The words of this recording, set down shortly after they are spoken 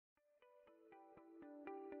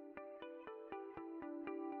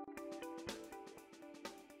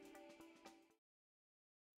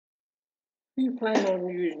you plan on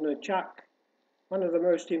using a chuck, one of the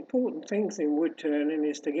most important things in wood turning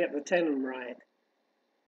is to get the tenon right.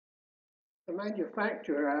 The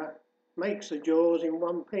manufacturer makes the jaws in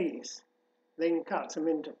one piece, then cuts them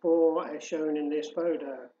into four as shown in this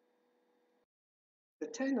photo. The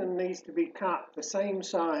tenon needs to be cut the same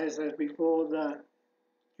size as before the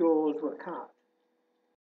jaws were cut.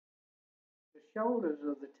 The shoulders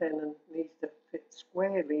of the tenon needs to fit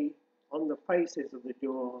squarely on the faces of the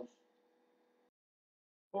jaws.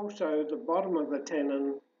 Also, the bottom of the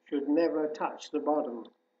tenon should never touch the bottom.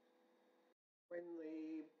 When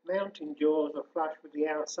the mounting jaws are flush with the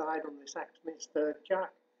outside on this Axminster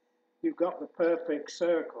chuck, you've got the perfect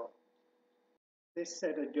circle. This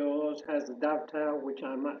set of jaws has a dovetail, which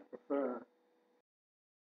I much prefer.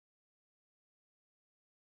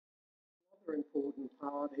 Another important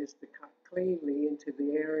part is to cut cleanly into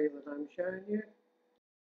the area that I'm showing you.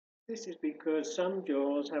 This is because some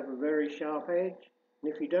jaws have a very sharp edge,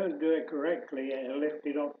 and if you don't do it correctly, it'll lift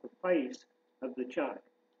it off the face of the chuck.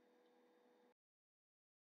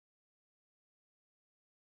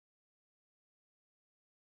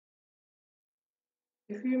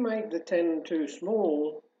 If you make the tenon too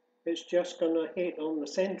small, it's just going to hit on the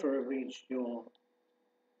center of each jaw.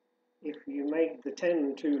 If you make the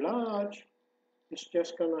tenon too large, it's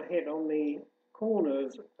just going to hit on the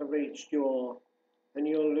corners of each jaw, and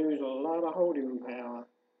you'll lose a lot of holding power.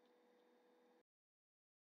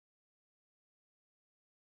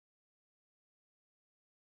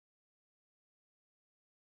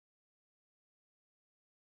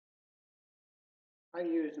 I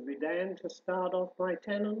use a bidan to start off my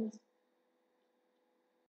tenons.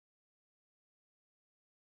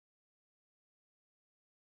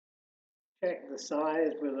 Check the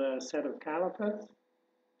size with a set of calipers.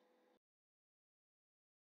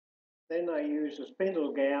 Then I use a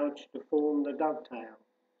spindle gouge to form the dovetail.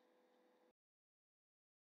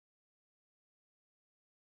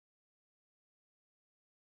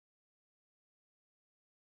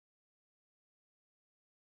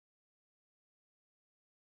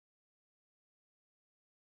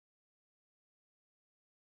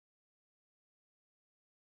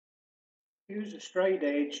 Use a straight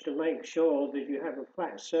edge to make sure that you have a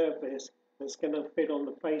flat surface that's going to fit on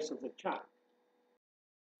the face of the chuck.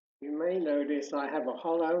 You may notice I have a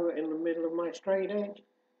hollow in the middle of my straight edge,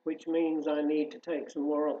 which means I need to take some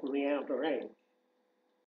more off on the outer edge.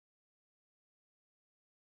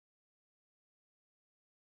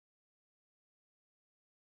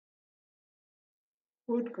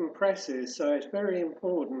 Wood compresses, so it's very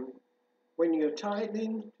important when you're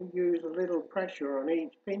tightening to use a little pressure on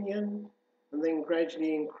each pinion and then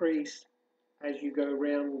gradually increase as you go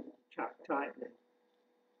round the chuck tightening.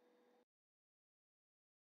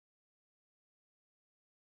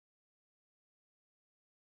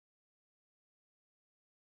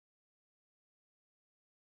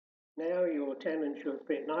 Now your tenon should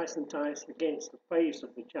fit nice and tight against the face of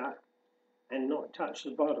the chuck and not touch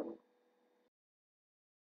the bottom.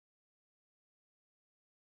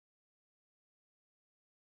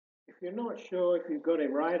 If you're not sure if you've got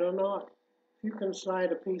it right or not, if you can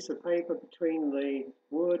slide a piece of paper between the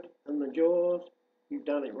wood and the jaws, you've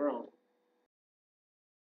done it wrong.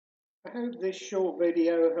 I hope this short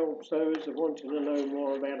video helps those that want to know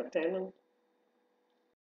more about a tenon.